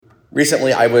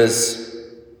Recently, I was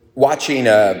watching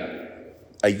a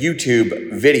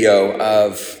YouTube video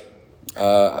of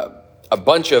a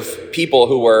bunch of people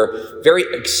who were very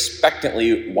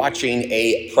expectantly watching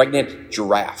a pregnant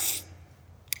giraffe.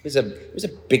 It was a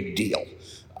big deal.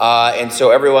 And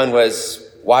so everyone was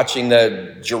watching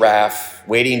the giraffe,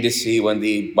 waiting to see when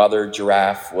the mother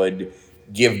giraffe would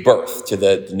give birth to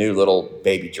the new little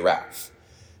baby giraffe.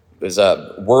 It was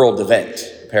a world event,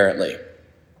 apparently.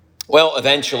 Well,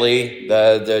 eventually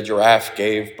the giraffe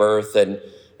gave birth, and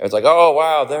it was like, oh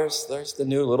wow, there's the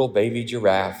new little baby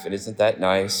giraffe, and isn't that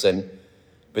nice?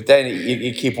 But then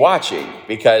you keep watching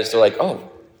because they're like, oh,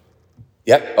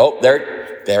 yep, oh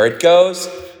there it goes,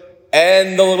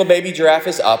 and the little baby giraffe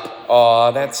is up.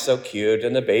 Oh, that's so cute,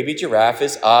 and the baby giraffe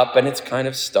is up, and it's kind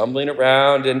of stumbling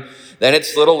around, and then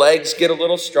its little legs get a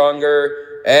little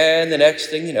stronger, and the next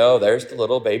thing you know, there's the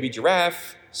little baby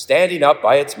giraffe standing up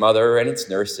by its mother, and it's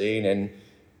nursing, and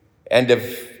end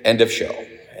of show,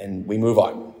 and we move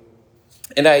on.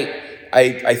 And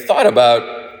I thought about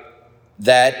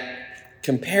that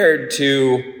compared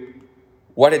to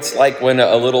what it's like when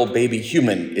a little baby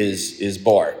human is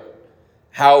born.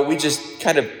 How we just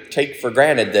kind of take for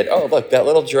granted that, oh, look, that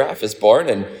little giraffe is born,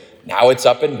 and now it's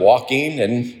up and walking,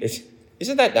 and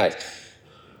isn't that nice?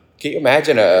 Can you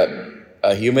imagine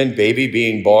a human baby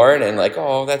being born and like,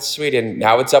 oh, that's sweet, and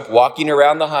now it's up walking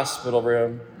around the hospital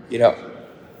room,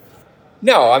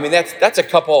 No, I mean, that's a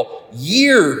couple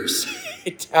years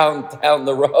down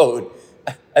the road.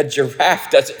 A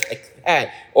giraffe does it like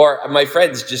that. Or my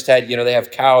friends just had, they have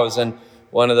cows, and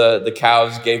one of the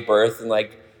cows gave birth, and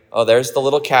like, oh, there's the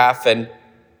little calf, and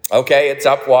okay, it's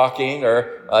up walking.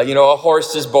 Or, a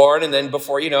horse is born, and then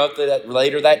before you know it,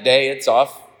 later that day, it's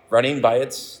off running by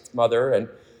its mother. And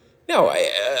no,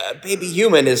 a baby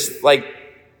human is like,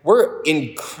 we're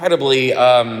incredibly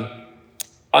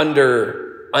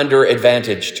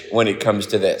under-advantaged when it comes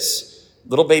to this.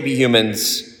 Little baby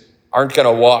humans aren't going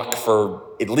to walk for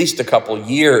at least a couple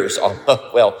years,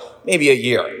 well, maybe a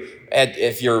year,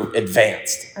 if you're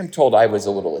advanced. I'm told I was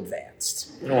a little advanced.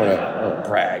 I don't want to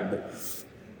brag, but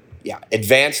yeah,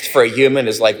 advanced for a human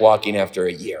is like walking after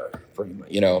a year, pretty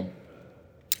much,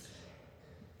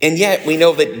 And yet we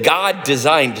know that God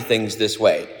designed things this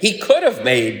way. He could have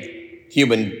made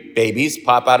human babies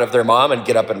pop out of their mom and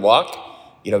get up and walk,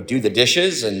 do the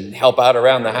dishes and help out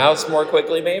around the house more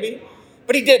quickly maybe,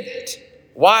 but he didn't.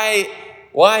 Why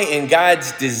in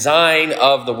God's design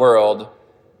of the world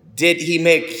did he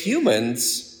make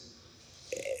humans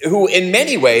who in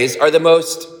many ways are the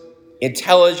most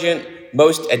intelligent,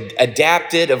 most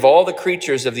adapted of all the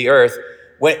creatures of the earth?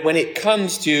 When it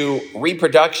comes to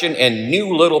reproduction and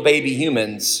new little baby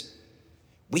humans,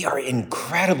 we are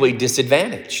incredibly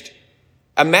disadvantaged.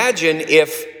 Imagine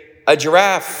if a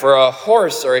giraffe or a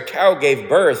horse or a cow gave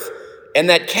birth and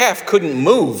that calf couldn't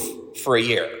move for a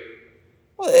year.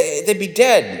 Well, they'd be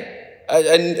dead.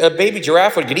 A baby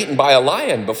giraffe would get eaten by a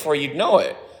lion before you'd know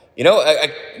it.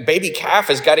 A baby calf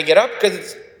has got to get up because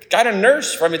it's got a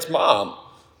nurse from its mom.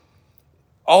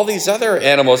 All these other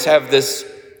animals have this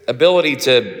ability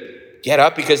to get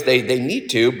up because they need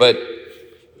to, but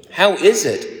how is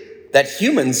it that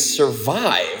humans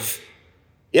survive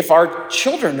if our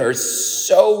children are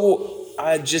so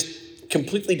just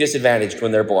completely disadvantaged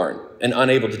when they're born and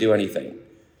unable to do anything?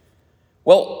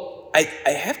 Well,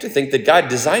 I have to think that God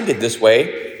designed it this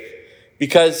way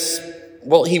because,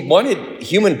 he wanted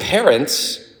human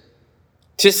parents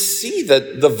to see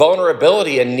the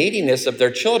vulnerability and neediness of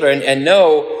their children and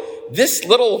know this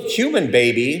little human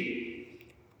baby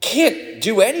can't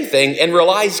do anything and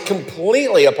relies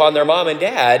completely upon their mom and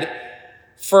dad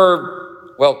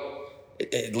for,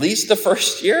 at least the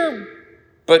first year.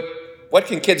 But what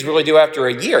can kids really do after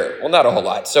a year? Well, not a whole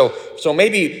lot. So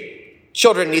maybe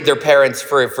children need their parents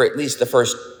for at least the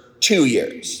first 2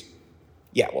 years.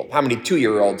 Yeah, well, how many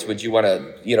 2-year-olds would you want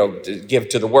to, give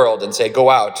to the world and say, go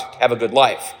out, have a good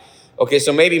life? Okay,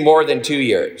 so maybe more than 2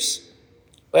 years.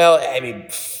 Well,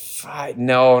 5,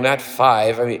 no, not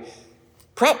 5.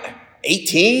 Probably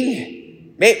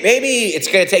 18? Maybe it's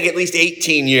going to take at least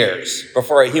 18 years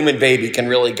before a human baby can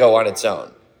really go on its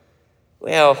own.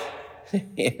 Well,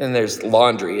 and there's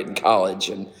laundry in college,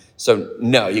 and so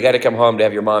no, you got to come home to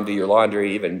have your mom do your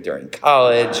laundry even during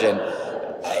college, and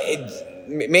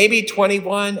maybe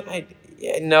 21.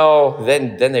 No,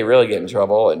 then they really get in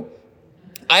trouble, and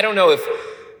I don't know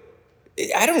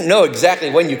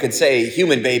exactly when you could say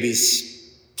human babies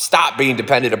stop being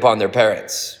dependent upon their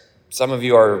parents. Some of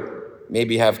you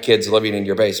maybe have kids living in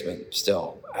your basement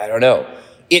still. I don't know.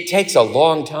 It takes a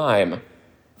long time,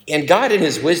 and God in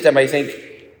his wisdom, I think,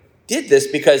 did this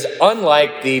because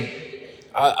unlike the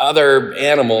other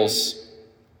animals,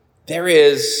 there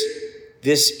is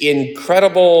this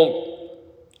incredible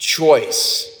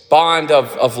choice, bond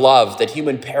of love that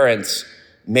human parents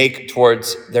make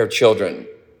towards their children.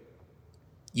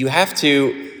 You have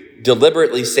to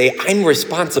deliberately say, I'm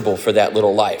responsible for that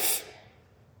little life.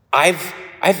 I've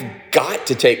got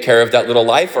to take care of that little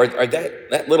life, or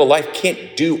that little life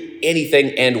can't do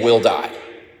anything and will die.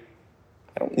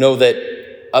 I don't know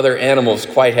that other animals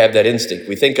quite have that instinct.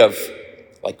 We think of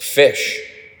like fish.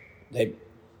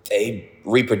 They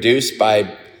reproduce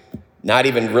by not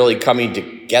even really coming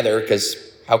together, because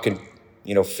how can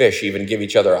fish even give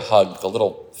each other a hug? The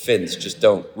little fins just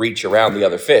don't reach around the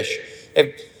other fish.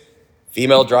 If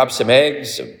female drops some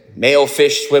eggs, a male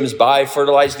fish swims by,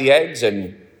 fertilizes the eggs,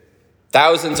 and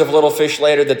thousands of little fish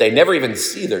later that they never even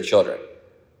see their children.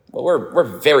 Well,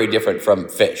 we're very different from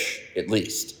fish, at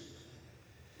least.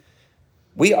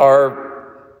 We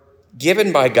are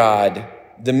given by God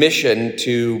the mission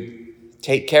to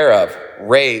take care of,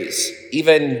 raise,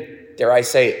 even, dare I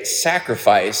say,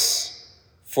 sacrifice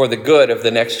for the good of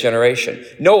the next generation.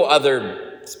 No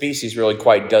other species really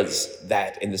quite does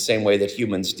that in the same way that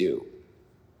humans do.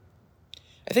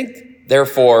 I think,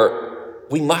 therefore,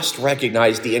 we must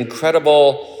recognize the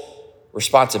incredible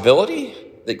responsibility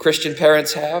that Christian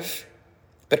parents have,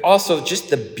 but also just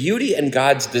the beauty in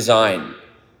God's design,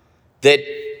 that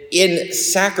in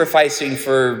sacrificing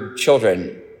for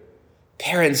children,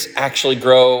 parents actually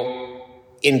grow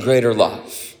in greater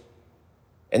love.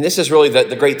 And this is really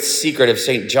the great secret of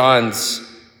St. John's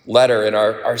letter in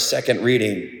our second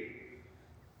reading.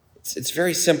 It's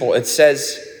very simple. It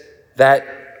says that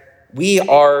we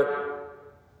are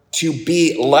to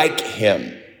be like him.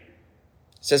 It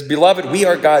says, "Beloved, we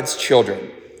are God's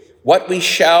children. What we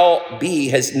shall be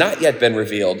has not yet been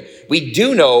revealed. We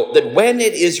do know that when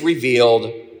it is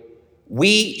revealed,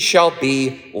 we shall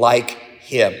be like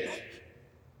him,"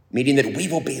 meaning that we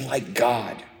will be like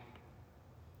God.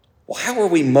 Well, how are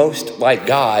we most like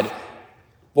God?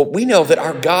 Well, we know that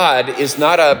our God is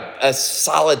not a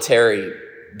solitary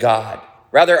God.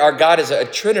 Rather, our God is a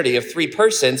trinity of three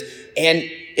persons, and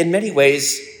in many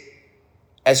ways,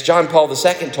 as John Paul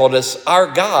II told us, our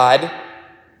God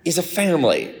is a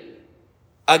family,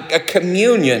 a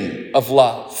communion of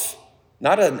love,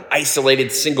 not an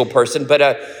isolated single person, but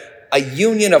a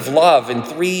union of love in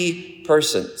three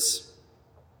persons.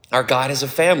 Our God is a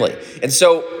family. And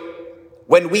so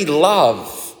when we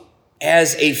love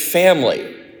as a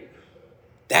family,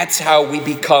 that's how we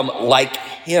become like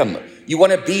him. You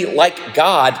want to be like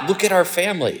God? Look at our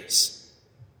families.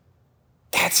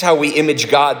 That's how we image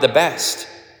God the best.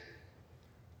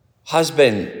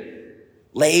 Husband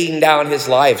laying down his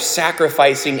life,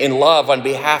 sacrificing in love on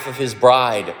behalf of his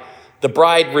bride. The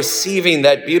bride receiving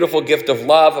that beautiful gift of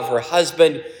love of her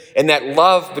husband, and that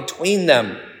love between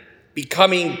them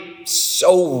becoming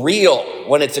so real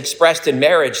when it's expressed in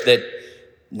marriage that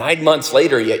 9 months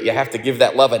later, you have to give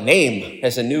that love a name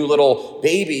as a new little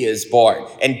baby is born.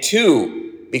 And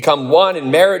two become one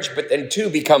in marriage, but then two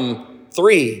become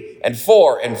 3 and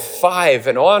 4 and 5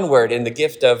 and onward in the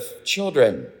gift of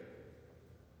children.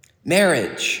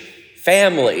 Marriage,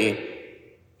 family,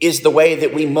 is the way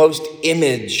that we most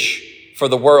image for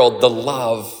the world the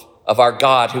love of our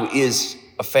God, who is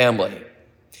a family.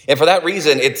 And for that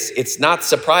reason, it's not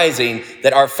surprising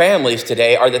that our families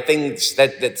today are the things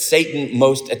that Satan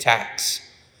most attacks.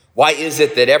 Why is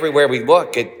it that everywhere we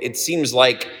look, it seems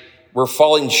like we're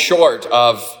falling short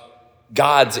of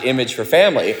God's image for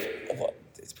family? Well,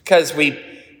 it's because we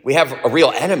have a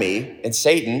real enemy in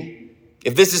Satan.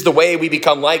 If this is the way we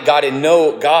become like God and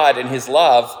know God and his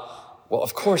love, well,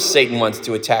 of course Satan wants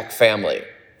to attack family,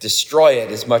 destroy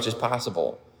it as much as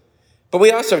possible. But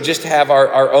we also just have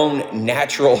our own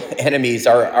natural enemies,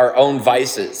 our own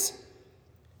vices.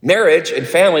 Marriage and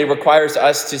family requires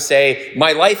us to say,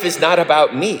 my life is not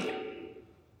about me.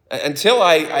 Until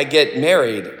I get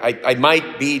married, I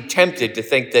might be tempted to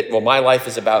think that, well, my life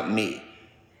is about me.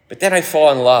 But then I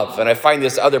fall in love and I find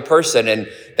this other person, and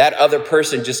that other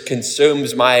person just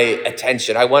consumes my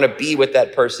attention. I want to be with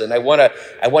that person. I want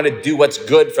to do what's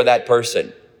good for that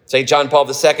person. St. John Paul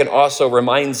II also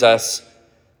reminds us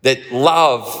that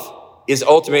love is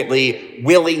ultimately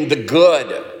willing the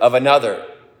good of another.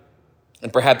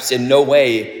 And perhaps in no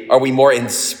way are we more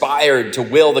inspired to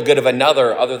will the good of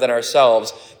another other than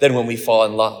ourselves than when we fall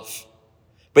in love.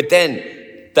 But then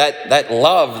that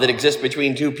love that exists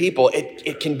between two people,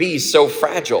 it can be so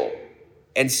fragile.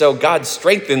 And so God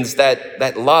strengthens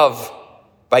that love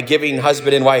by giving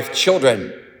husband and wife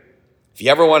children. If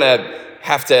you ever want to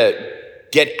have to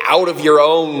get out of your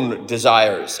own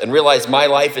desires and realize my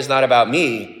life is not about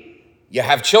me, You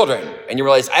have children and you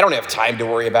realize, I don't have time to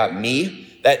worry about me.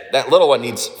 That little one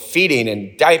needs feeding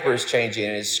and diapers changing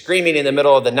and is screaming in the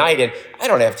middle of the night, and I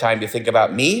don't have time to think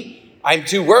about me. I'm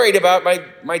too worried about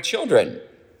my children.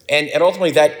 And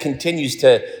ultimately that continues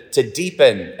to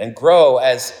deepen and grow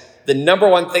as the number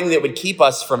one thing that would keep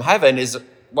us from heaven is,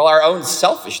 well, our own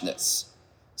selfishness.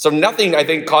 So nothing, I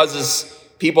think, causes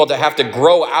people to have to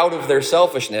grow out of their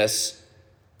selfishness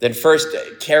than first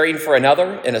caring for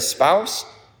another in a spouse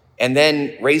and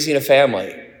then raising a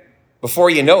family. Before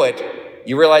you know it,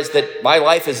 you realize that my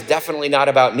life is definitely not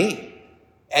about me.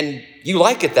 And you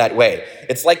like it that way.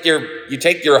 It's like you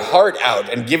take your heart out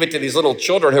and give it to these little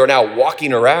children who are now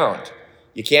walking around.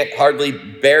 You can't hardly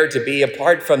bear to be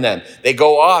apart from them. They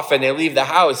go off and they leave the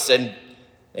house and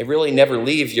they really never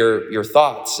leave your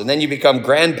thoughts. And then you become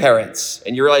grandparents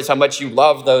and you realize how much you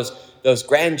love those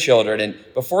grandchildren. And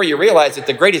before you realize that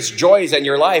the greatest joys in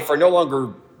your life are no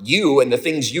longer you and the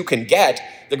things you can get,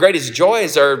 the greatest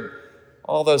joys are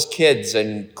all those kids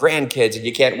and grandkids, and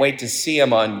you can't wait to see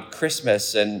them on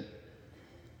Christmas. And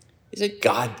isn't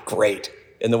God great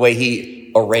in the way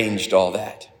he arranged all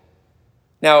that?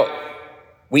 Now,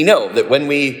 we know that when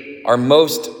we are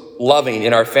most loving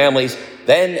in our families,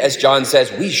 then, as John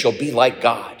says, we shall be like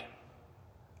God.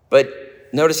 But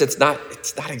notice it's not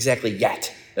exactly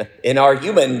yet. In our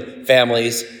human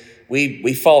families,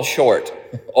 we fall short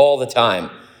all the time.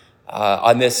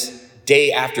 On this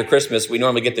day after Christmas, we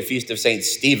normally get the Feast of St.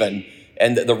 Stephen.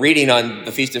 And the reading on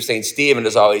the Feast of St. Stephen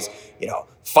is always,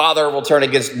 father will turn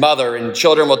against mother and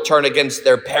children will turn against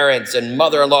their parents and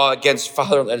mother-in-law against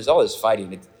father. There's all this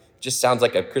fighting. It just sounds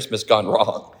like a Christmas gone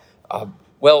wrong.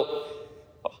 Well,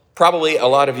 probably a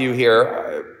lot of you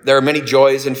here, there are many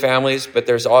joys in families, but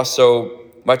there's also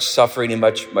much suffering and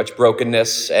much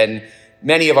brokenness. And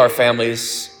many of our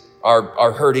families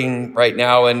are hurting right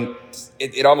now. And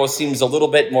it almost seems a little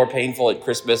bit more painful at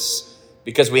Christmas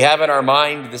because we have in our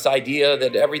mind this idea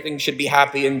that everything should be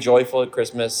happy and joyful at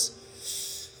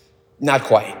Christmas. Not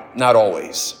quite, not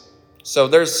always. So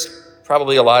there's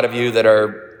probably a lot of you that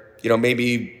are,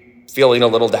 maybe feeling a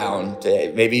little down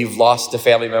today. Maybe you've lost a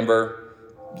family member.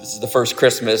 This is the first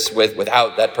Christmas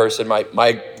without that person.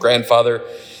 My grandfather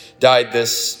died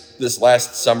this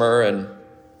last summer, and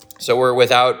so we're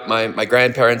without my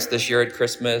grandparents this year at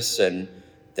Christmas. And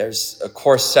there's, of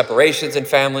course, separations in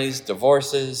families,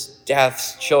 divorces,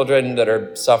 deaths, children that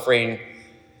are suffering.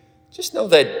 Just know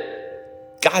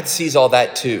that God sees all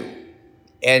that too.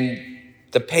 And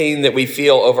the pain that we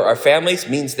feel over our families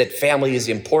means that family is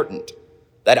important.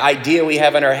 That idea we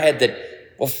have in our head that,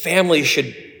 well, family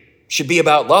should be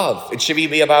about love. It should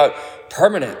be about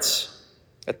permanence.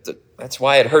 That's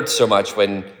why it hurts so much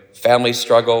when families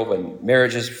struggle, when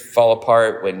marriages fall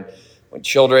apart, when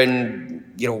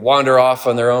children, wander off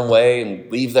on their own way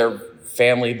and leave their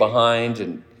family behind.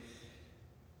 And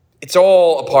it's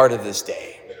all a part of this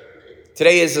day.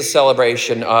 Today is a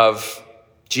celebration of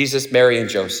Jesus, Mary, and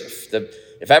Joseph.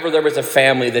 If ever there was a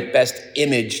family that best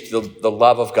imaged the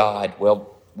love of God, well,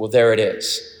 there it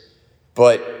is.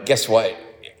 But guess what?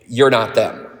 You're not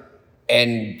them.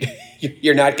 And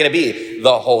you're not going to be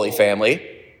the Holy Family,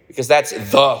 because that's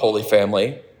the Holy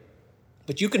Family.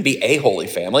 But you can be a Holy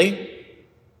Family.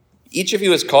 Each of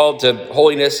you is called to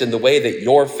holiness in the way that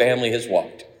your family has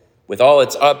walked, with all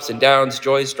its ups and downs,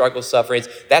 joys, struggles, sufferings.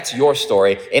 That's your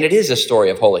story, and it is a story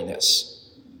of holiness.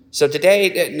 So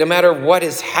today, no matter what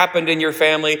has happened in your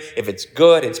family, if it's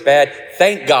good, it's bad,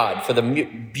 thank God for the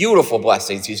beautiful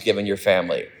blessings he's given your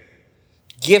family.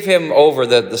 Give him over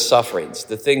the sufferings,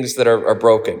 the things that are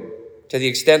broken. To the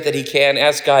extent that he can,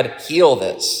 ask God, heal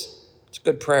this. It's a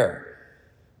good prayer.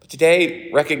 But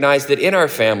today, recognize that in our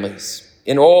families,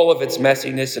 in all of its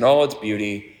messiness and all its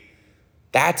beauty,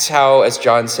 that's how, as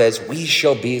John says, we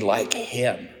shall be like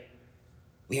him.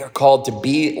 We are called to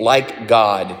be like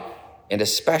God, and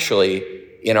especially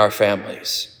in our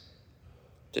families.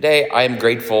 Today, I am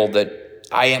grateful that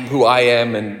I am who I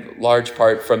am in large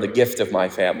part from the gift of my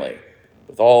family,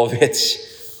 with all of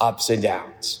its ups and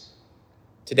downs.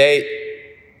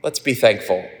 Today, let's be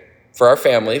thankful for our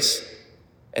families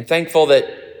and thankful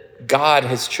that God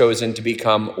has chosen to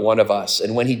become one of us.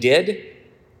 And when he did,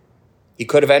 he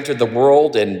could have entered the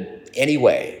world in any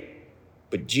way,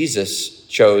 but Jesus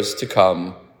chose to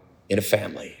come in a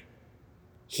family.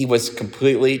 He was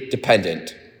completely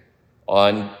dependent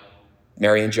on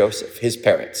Mary and Joseph, his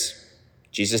parents.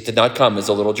 Jesus did not come as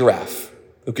a little giraffe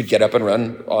who could get up and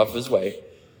run off his way.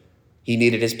 He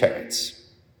needed his parents.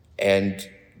 And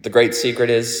the great secret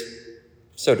is,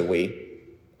 so do we.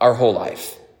 Our whole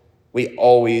life, we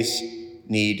always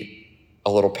need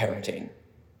a little parenting.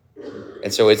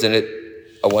 And so isn't it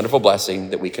a wonderful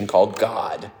blessing that we can call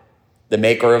God the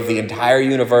maker of the entire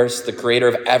universe, the creator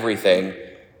of everything,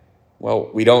 well,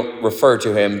 we don't refer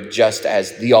to him just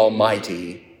as the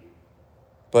Almighty,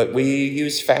 but we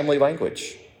use family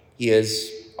language. He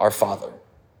is our Father.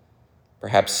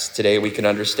 Perhaps today we can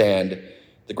understand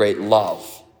the great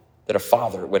love that a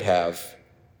father would have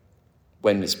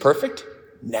when he's perfect,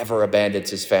 never abandons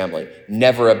his family,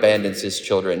 never abandons his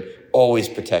children, always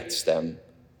protects them.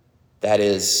 That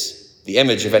is the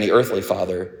image of any earthly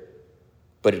father,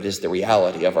 but it is the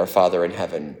reality of our Father in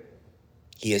heaven.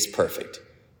 He is perfect.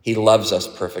 He loves us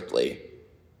perfectly.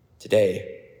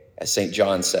 Today, as St.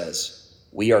 John says,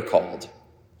 we are called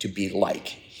to be like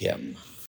him.